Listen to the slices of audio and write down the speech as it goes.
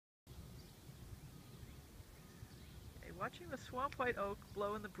Watching the swamp white oak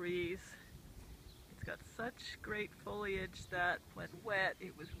blow in the breeze. It's got such great foliage that when wet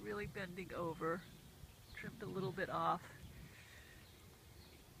it was really bending over. Trimmed a little bit off.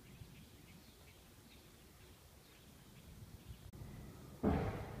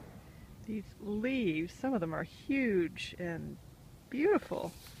 These leaves, some of them are huge and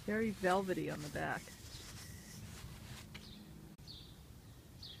beautiful, very velvety on the back.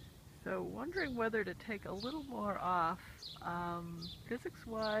 So wondering whether to take a little more off.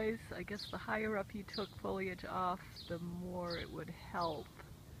 Physics-wise, I guess the higher up you took foliage off, the more it would help.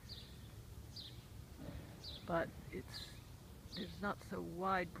 But there's not so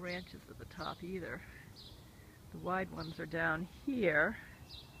wide branches at the top either. The wide ones are down here.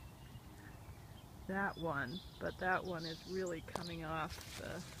 That one, but that one is really coming off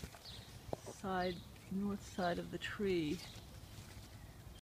the north side of the tree.